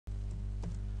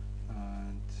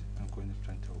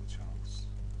Charles.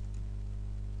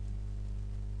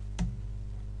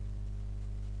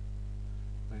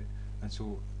 Right,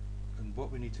 and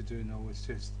what we need to do now is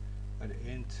just at the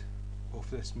end of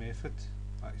this method,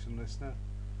 action listener,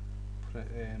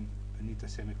 I need a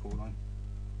semicolon.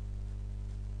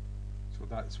 So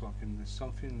that's working. There's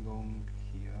something wrong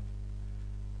here.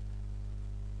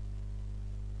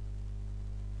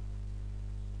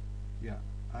 Yeah,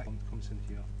 action comes in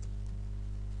here.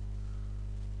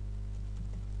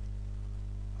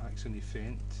 Action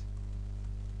event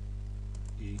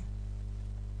E.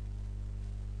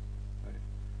 Right.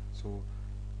 So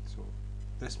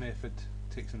this method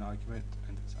takes an argument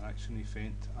and it's an action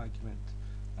event argument,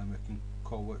 and we can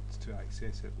call it to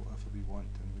access it whatever we want,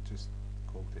 and we just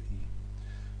called it E.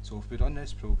 So if we run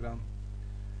this program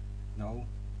now,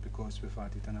 because we've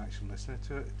added an action listener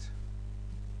to it,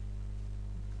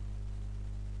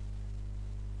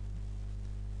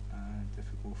 and if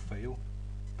we go file,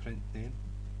 print name,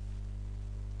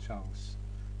 Charles.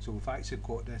 So we've actually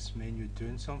got this menu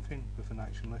doing something with an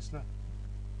action listener.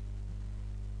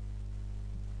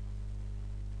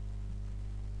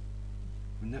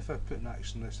 We never put an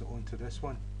action listener onto this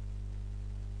one,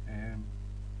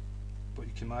 but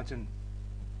you can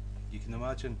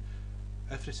imagine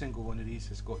every single one of these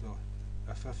has got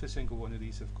if every single one of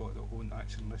these have got their own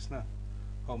action listener,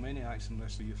 how many action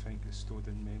listeners you think is stored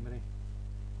in memory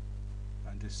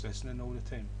and is listening all the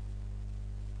time?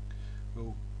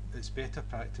 Well, it's better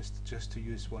practice just to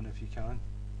use one if you can,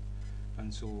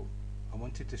 and so I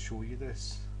wanted to show you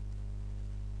this.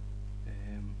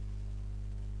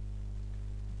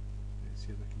 Let's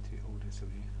see if I can take all this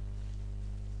away.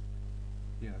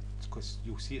 Yeah, because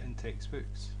you'll see it in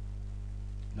textbooks.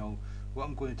 Now what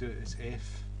I'm going to do is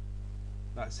F,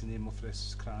 that's the name of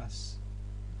this class,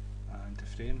 and the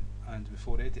frame, and we've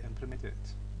already implemented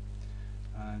it,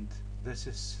 and this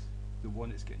is the one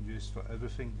that's getting used for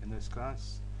everything in this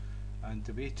class. And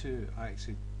the way to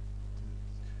actually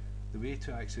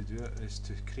do it is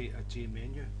to create a J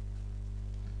menu,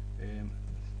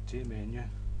 J menu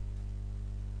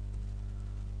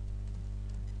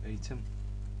item,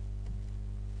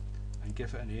 and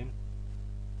give it a name.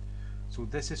 So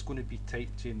this is going to be type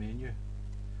J menu,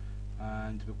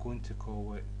 and we're going to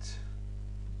call it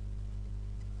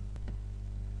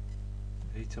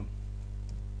item,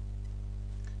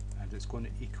 and it's going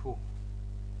to equal,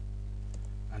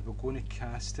 and we're going to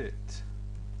cast it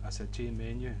as a J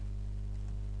menu.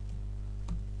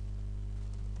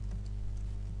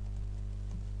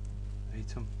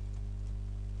 Item.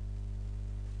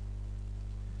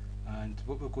 And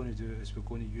what we're going to do is we're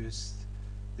going to use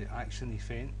the action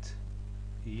event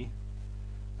E,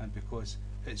 and because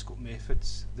it's got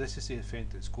methods, this is the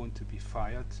event that's going to be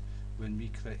fired when we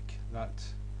click that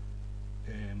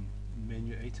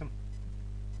menu item.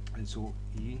 And so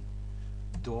E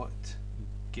dot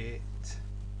get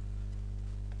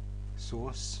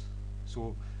source.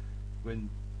 So when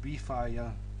we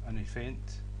fire an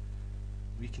event,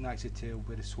 we can actually tell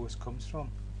where the source comes from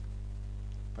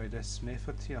by this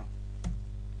method here.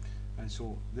 And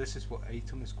so this is what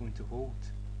item is going to hold.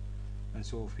 And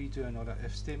so if we do another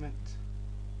if statement,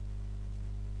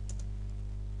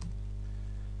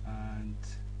 and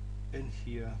in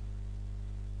here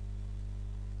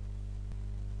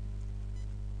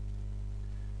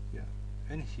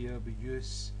we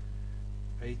use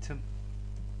item,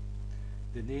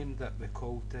 the name that we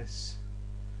called this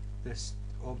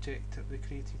object that we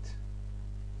created,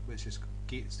 which is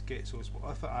get source.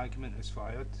 Whatever argument is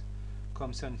fired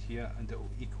comes in here, and it will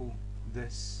equal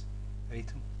this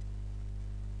item.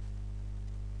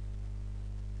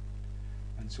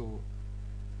 And so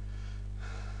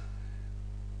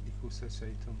equals this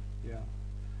item, yeah.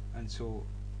 And so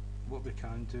what we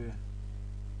can do,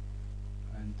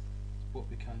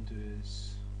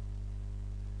 is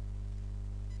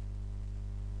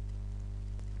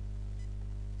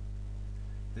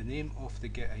the name of the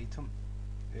get item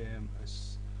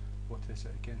is, what is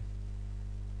it again?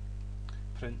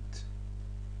 Print.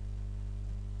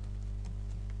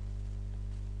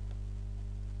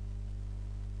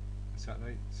 Is that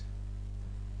right?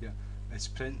 Yeah, it's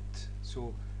print.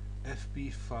 So if we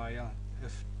fire,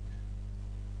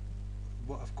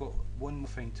 what I've got one more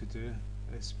thing to do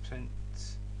is print.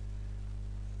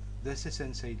 This is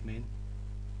inside main.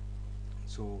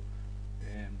 So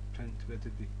print, where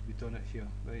did we done it here,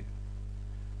 right?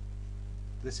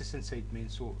 This is inside main,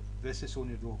 so this is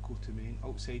only local to main.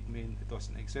 Outside main it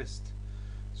doesn't exist.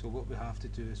 So what we have to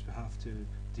do is we have to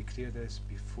declare this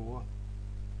before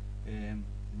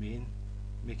main,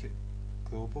 make it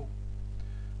global,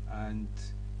 and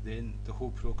then the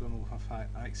whole program will have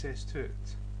access to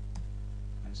it.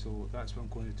 And so that's what I'm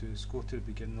going to do, is go to the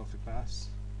beginning of the class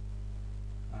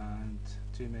and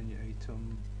do menu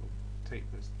item, type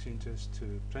this, change this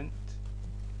to print.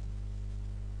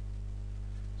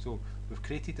 So we've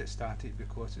created it static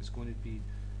because it's going to be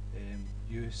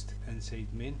used inside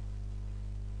main,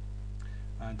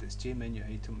 and it's menu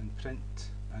item and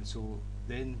print, and so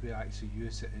then we actually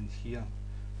use it in here.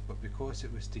 But because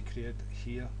it was declared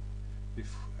here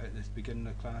at the beginning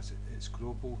of the class, it's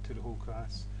global to the whole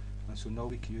class, and so now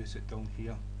we can use it down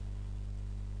here.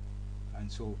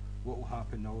 And so what will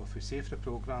happen now, if we save the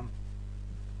program,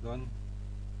 run,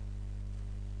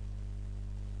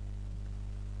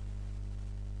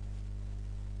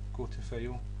 go to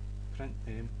file, print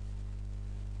name,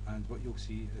 and what you'll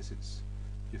see is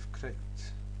you've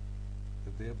clicked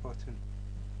the there button.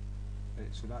 Right,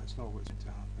 so that's not what's going to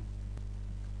happen.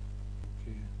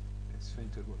 Okay, let's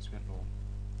find out what's went wrong.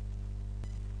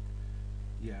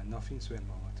 Yeah, nothing's went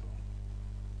wrong at all.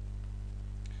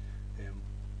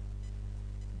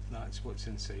 That's what's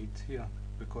inside here,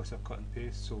 because I've cut and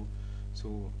paste. So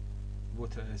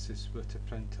what it is we're to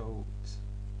print out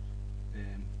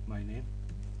my name,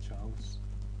 Charles.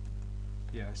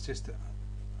 Yeah, it's just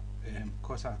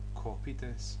because I copied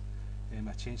this,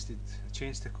 I changed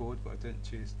the code, but I didn't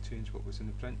change what was in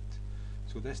the print.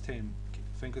 So this time,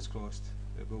 fingers crossed,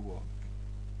 it will work.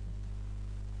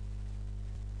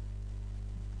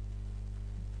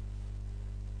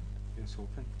 Here's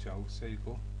open, Charles, there you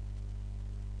go.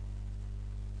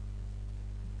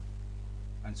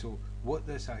 And so what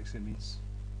this actually means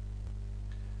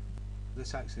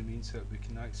that we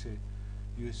can actually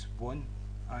use one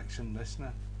action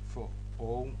listener for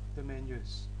all the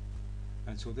menus,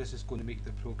 and so this is going to make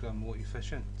the program more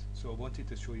efficient. So I wanted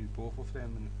to show you both of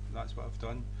them, and that's what I've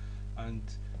done. And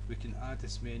we can add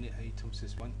as many items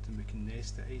as we want, and we can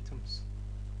nest the items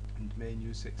and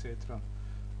menus, etc.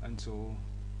 And so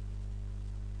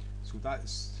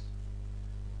that's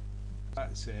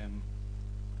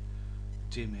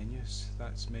JMenus,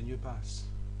 that's menu bars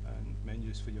and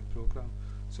menus for your program.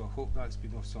 So I hope that's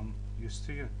been of some use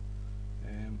to you,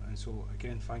 and so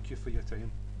again, thank you for your time.